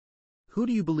Who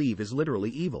do you believe is literally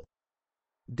evil?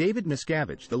 David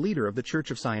Miscavige, the leader of the Church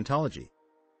of Scientology.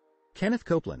 Kenneth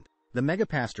Copeland, the mega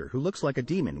pastor who looks like a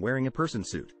demon wearing a person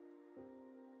suit.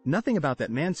 Nothing about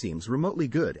that man seems remotely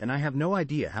good, and I have no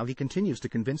idea how he continues to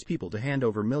convince people to hand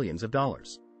over millions of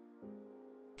dollars.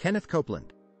 Kenneth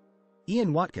Copeland.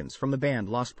 Ian Watkins from the band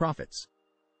Lost Prophets.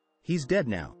 He's dead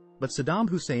now, but Saddam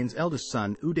Hussein's eldest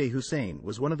son Uday Hussein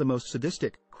was one of the most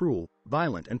sadistic, cruel,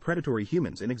 violent and predatory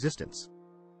humans in existence.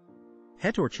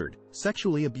 He tortured,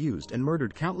 sexually abused and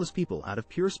murdered countless people out of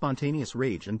pure spontaneous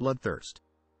rage and bloodthirst.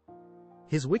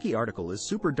 His wiki article is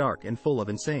super dark and full of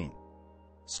insane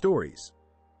stories.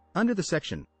 Under the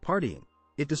section, Partying,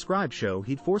 it described how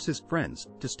he'd force his friends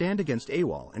to stand against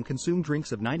AWOL and consume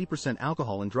drinks of 90%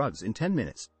 alcohol and drugs in 10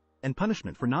 minutes, and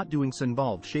punishment for not doing so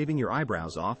involved shaving your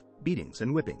eyebrows off, beatings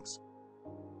and whippings.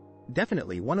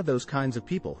 Definitely one of those kinds of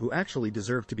people who actually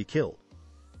deserve to be killed.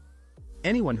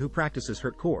 Anyone who practices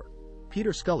hardcore,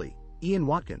 Peter Scully, Ian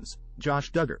Watkins,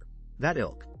 Josh Duggar, that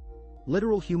ilk.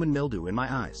 Literal human mildew in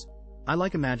my eyes. I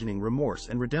like imagining remorse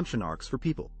and redemption arcs for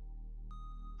people.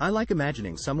 I like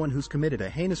imagining someone who's committed a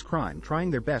heinous crime trying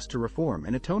their best to reform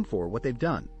and atone for what they've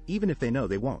done, even if they know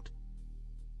they won't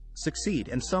succeed,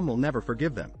 and some will never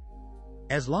forgive them.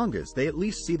 As long as they at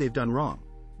least see they've done wrong.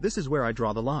 This is where I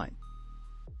draw the line.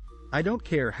 I don't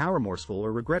care how remorseful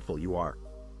or regretful you are.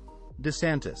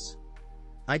 DeSantis.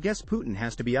 I guess Putin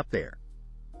has to be up there.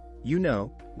 You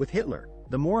know, with Hitler,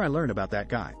 the more I learn about that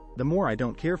guy, the more I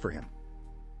don't care for him.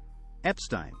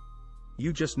 Epstein.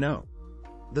 You just know.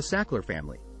 The Sackler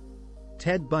family.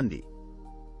 Ted Bundy.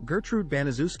 Gertrude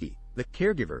Baniszewski, the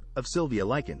caregiver of Sylvia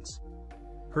Likens.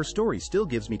 Her story still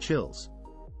gives me chills.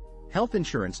 Health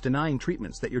insurance denying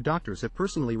treatments that your doctors have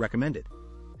personally recommended.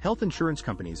 Health insurance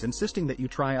companies insisting that you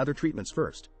try other treatments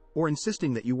first, or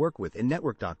insisting that you work with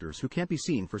in-network doctors who can't be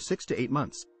seen for 6 to 8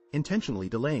 months, intentionally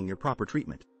delaying your proper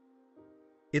treatment.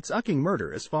 It's ucking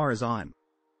murder as far as I'm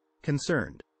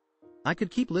concerned. I could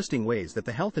keep listing ways that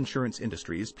the health insurance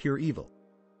industry is pure evil.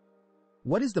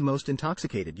 What is the most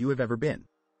intoxicated you have ever been?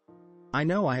 I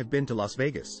know I have been to Las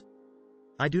Vegas.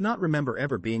 I do not remember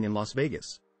ever being in Las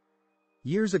Vegas.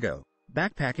 Years ago,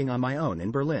 backpacking on my own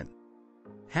in Berlin.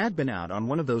 Had been out on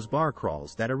one of those bar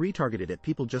crawls that are retargeted at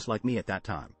people just like me at that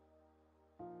time.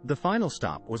 The final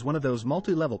stop was one of those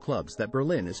multi-level clubs that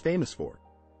Berlin is famous for.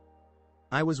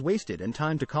 I was wasted and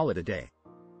time to call it a day.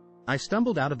 I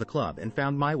stumbled out of the club and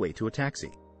found my way to a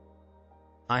taxi.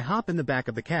 I hop in the back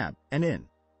of the cab, and in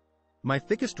my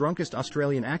thickest drunkest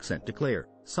Australian accent declare,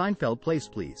 Seinfeld place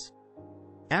please.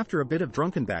 After a bit of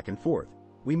drunken back and forth,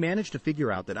 we managed to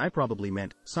figure out that I probably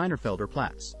meant Seinerfelder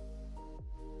Platz.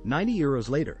 90 euros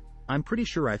later, I'm pretty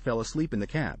sure I fell asleep in the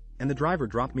cab, and the driver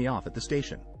dropped me off at the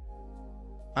station.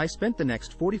 I spent the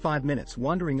next 45 minutes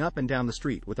wandering up and down the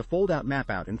street with a fold-out map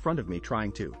out in front of me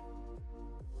trying to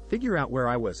figure out where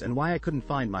I was and why I couldn't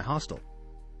find my hostel.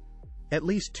 At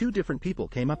least 2 different people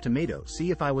came up to me to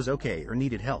see if I was okay or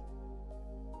needed help.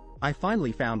 I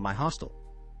finally found my hostel.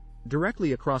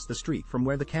 Directly across the street from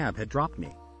where the cab had dropped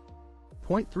me.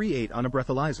 0.38 on a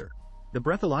breathalyzer. The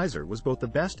breathalyzer was both the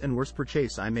best and worst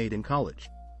purchase I made in college.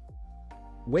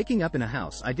 Waking up in a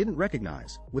house I didn't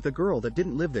recognize, with a girl that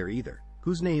didn't live there either,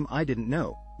 whose name I didn't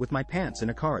know, with my pants in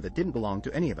a car that didn't belong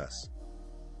to any of us.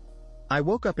 I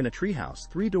woke up in a treehouse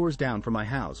 3 doors down from my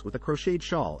house with a crocheted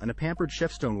shawl and a pampered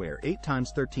chef stoneware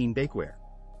 8x13 bakeware.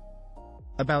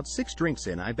 About 6 drinks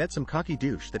in, I bet some cocky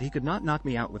douche that he could not knock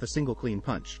me out with a single clean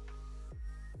punch.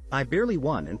 I barely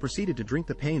won and proceeded to drink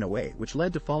the pain away, which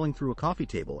led to falling through a coffee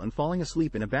table and falling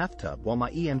asleep in a bathtub while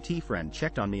my EMT friend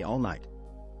checked on me all night.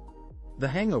 The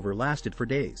hangover lasted for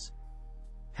days.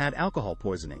 Had alcohol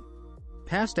poisoning.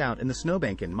 Passed out in the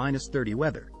snowbank in -30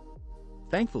 weather.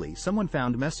 Thankfully, someone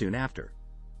found me soon after.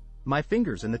 My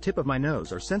fingers and the tip of my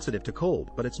nose are sensitive to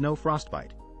cold, but it's no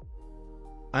frostbite.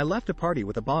 I left a party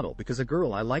with a bottle because a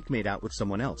girl I liked made out with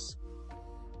someone else.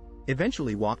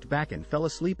 Eventually walked back and fell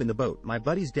asleep in the boat my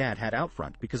buddy's dad had out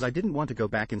front because I didn't want to go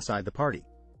back inside the party.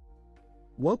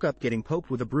 Woke up getting poked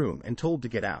with a broom and told to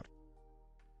get out.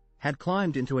 Had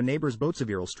climbed into a neighbor's boat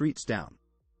several streets down.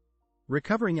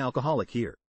 Recovering alcoholic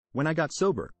here. When I got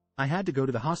sober, I had to go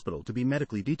to the hospital to be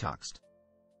medically detoxed.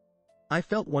 I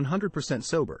felt 100%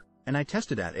 sober, and I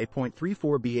tested at a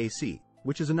 0.34 BAC,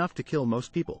 which is enough to kill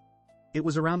most people. It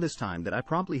was around this time that I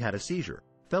promptly had a seizure,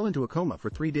 fell into a coma for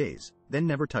 3 days, then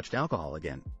never touched alcohol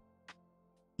again.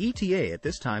 ETA at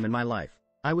this time in my life,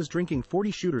 I was drinking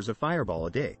 40 shooters of Fireball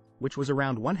a day, which was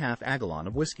around 1/2 a gallon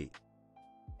of whiskey.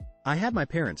 I had my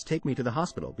parents take me to the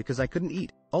hospital because I couldn't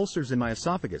eat, ulcers in my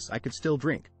esophagus I could still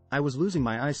drink, I was losing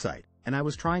my eyesight, and I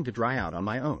was trying to dry out on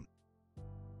my own.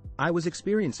 I was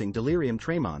experiencing delirium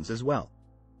tremens as well.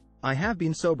 I have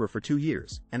been sober for 2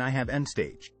 years, and I have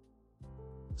end-stage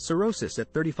cirrhosis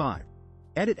at 35.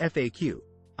 Edit FAQ.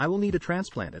 I will need a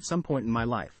transplant at some point in my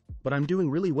life, but I'm doing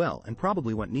really well and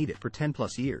probably won't need it for 10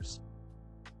 plus years.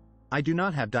 I do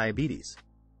not have diabetes.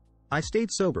 I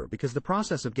stayed sober because the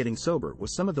process of getting sober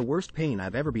was some of the worst pain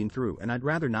I've ever been through, and I'd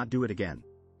rather not do it again.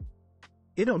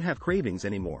 I don't have cravings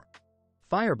anymore.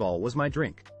 Fireball was my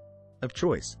drink of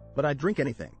choice, but I'd drink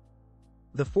anything.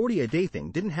 The 40-a-day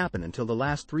thing didn't happen until the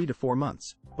last 3 to 4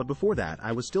 months, but before that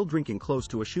I was still drinking close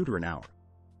to a shooter an hour.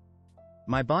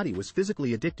 My body was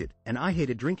physically addicted, and I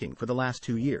hated drinking for the last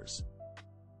 2 years.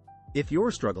 If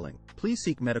you're struggling, please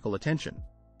seek medical attention.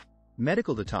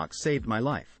 Medical detox saved my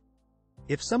life.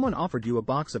 If someone offered you a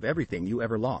box of everything you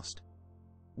ever lost,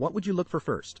 what would you look for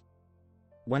first?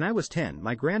 When I was 10,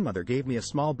 my grandmother gave me a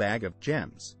small bag of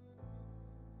gems.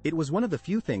 It was one of the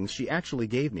few things she actually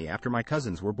gave me after my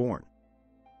cousins were born.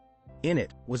 In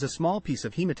it was a small piece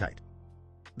of hematite.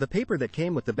 The paper that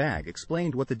came with the bag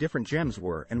explained what the different gems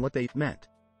were and what they meant.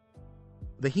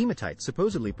 The hematite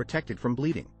supposedly protected from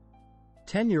bleeding.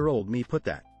 10-year-old me put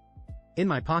that in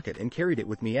my pocket and carried it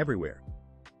with me everywhere.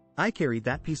 I carried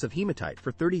that piece of hematite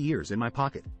for 30 years in my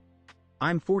pocket.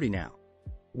 I'm 40 now.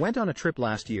 Went on a trip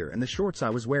last year and the shorts I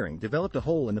was wearing developed a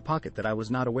hole in the pocket that I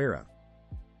was not aware of.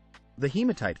 The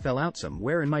hematite fell out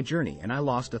somewhere in my journey and I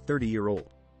lost a 30-year-old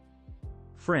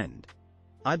friend.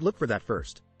 I'd look for that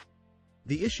first.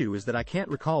 The issue is that I can't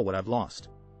recall what I've lost.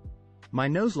 My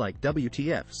nose, like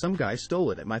WTF, some guy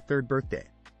stole it at my 3rd birthday.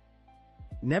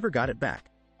 Never got it back.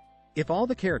 If all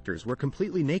the characters were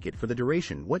completely naked for the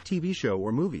duration, what TV show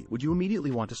or movie would you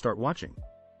immediately want to start watching?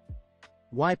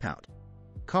 Wipeout.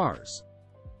 Cars.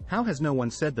 How has no one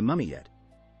said The Mummy yet?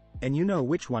 And you know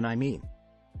which one I mean.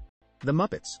 The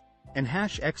Muppets. And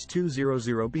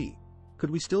 #X200B. Could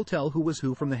we still tell who was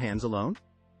who from the hands alone?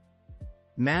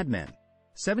 Mad Men.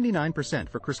 79%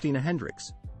 for Christina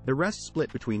Hendricks. The rest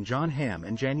split between John Hamm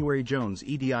and January Jones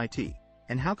EDIT.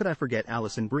 And how could I forget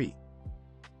Alison Brie?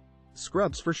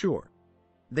 Scrubs for sure.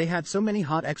 They had so many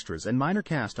hot extras and minor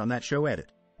cast on that show.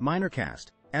 Edit. Minor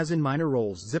cast, as in minor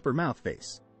roles. Zipper mouth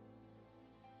face.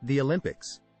 The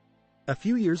Olympics. A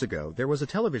few years ago there was a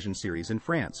television series in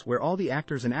France where all the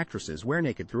actors and actresses wear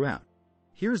naked throughout.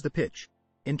 Here's the pitch.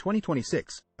 In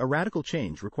 2026, a radical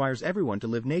change requires everyone to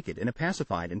live naked in a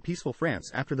pacified and peaceful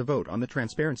France after the vote on the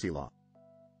transparency law.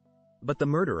 But the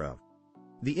murder of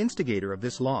the instigator of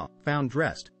this law, found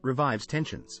dressed, revives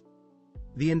tensions.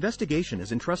 The investigation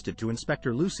is entrusted to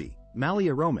Inspector Lucy,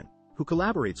 Malia Roman, who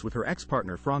collaborates with her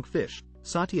ex-partner Frank Fish,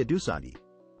 Satya Dusadi,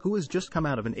 who has just come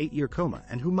out of an 8-year coma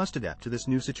and who must adapt to this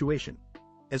new situation.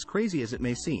 As crazy as it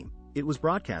may seem, it was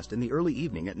broadcast in the early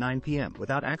evening at 9 p.m.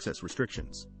 without access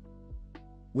restrictions,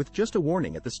 with just a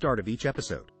warning at the start of each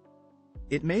episode.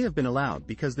 It may have been allowed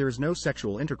because there is no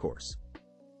sexual intercourse.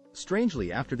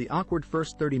 Strangely, after the awkward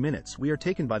first 30 minutes, we are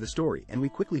taken by the story and we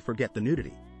quickly forget the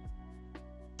nudity.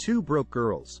 2 Broke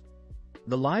Girls.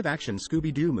 The live-action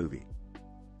Scooby-Doo movie.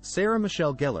 Sarah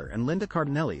Michelle Gellar and Linda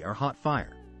Cardinelli are hot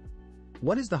fire.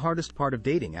 What is the hardest part of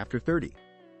dating after 30?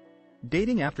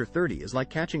 Dating after 30 is like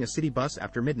catching a city bus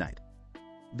after midnight.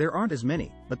 There aren't as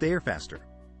many, but they are faster.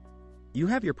 You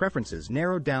have your preferences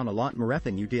narrowed down a lot more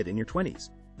than you did in your 20s,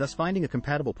 thus finding a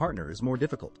compatible partner is more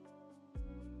difficult.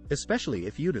 Especially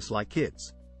if you dislike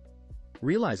kids.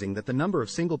 Realizing that the number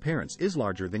of single parents is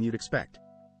larger than you'd expect.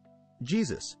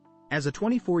 Jesus. As a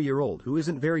 24-year-old who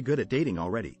isn't very good at dating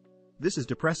already, this is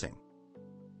depressing.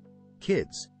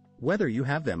 Kids, whether you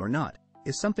have them or not,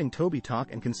 is something Toby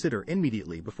talk and consider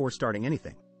immediately before starting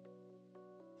anything.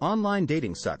 Online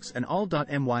dating sucks and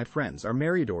all.my friends are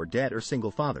married or dead or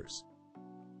single fathers.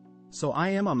 So I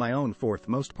am on my own fourth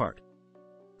most part.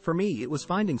 For me it was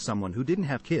finding someone who didn't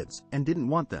have kids and didn't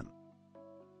want them.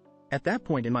 At that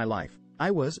point in my life, I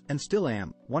was, and still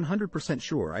am, 100%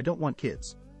 sure I don't want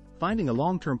kids. Finding a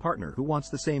long-term partner who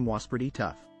wants the same was pretty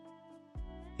tough.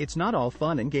 It's not all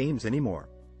fun and games anymore.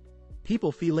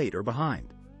 People feel late or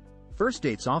behind. First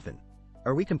dates often.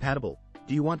 Are we compatible?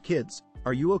 Do you want kids?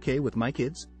 Are you okay with my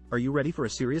kids? Are you ready for a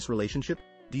serious relationship?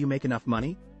 Do you make enough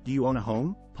money? Do you own a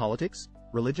home? Politics?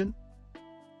 Religion?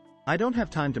 I don't have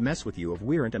time to mess with you if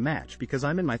we aren't a match because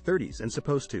I'm in my 30s and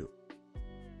supposed to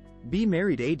be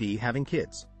married. Having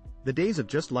kids. The days of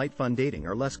just light fun dating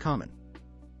are less common.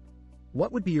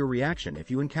 What would be your reaction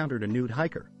if you encountered a nude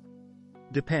hiker?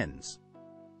 Depends.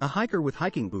 A hiker with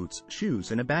hiking boots,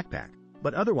 shoes and a backpack,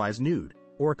 but otherwise nude,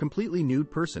 or a completely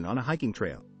nude person on a hiking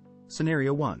trail.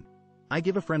 Scenario 1. I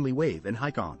give a friendly wave and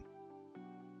hike on.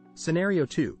 Scenario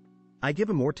 2. I give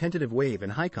a more tentative wave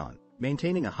and hike on,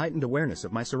 maintaining a heightened awareness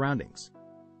of my surroundings.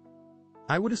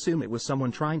 I would assume it was someone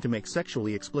trying to make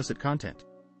sexually explicit content.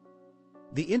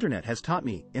 The internet has taught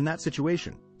me, in that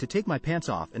situation, to take my pants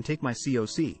off and take my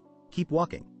COC, keep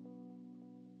walking.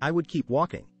 I would keep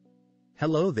walking.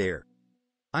 Hello there.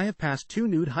 I have passed 2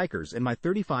 nude hikers in my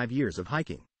 35 years of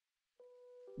hiking.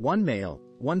 One male,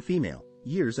 one female,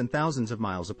 years and thousands of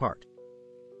miles apart.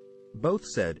 Both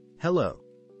said, hello.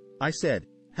 I said,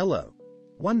 hello.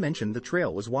 One mentioned the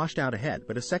trail was washed out ahead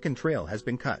but a second trail has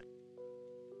been cut.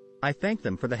 I thanked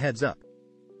them for the heads up.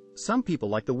 Some people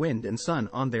like the wind and sun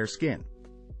on their skin.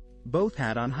 Both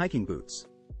had on hiking boots.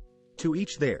 To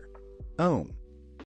each their own.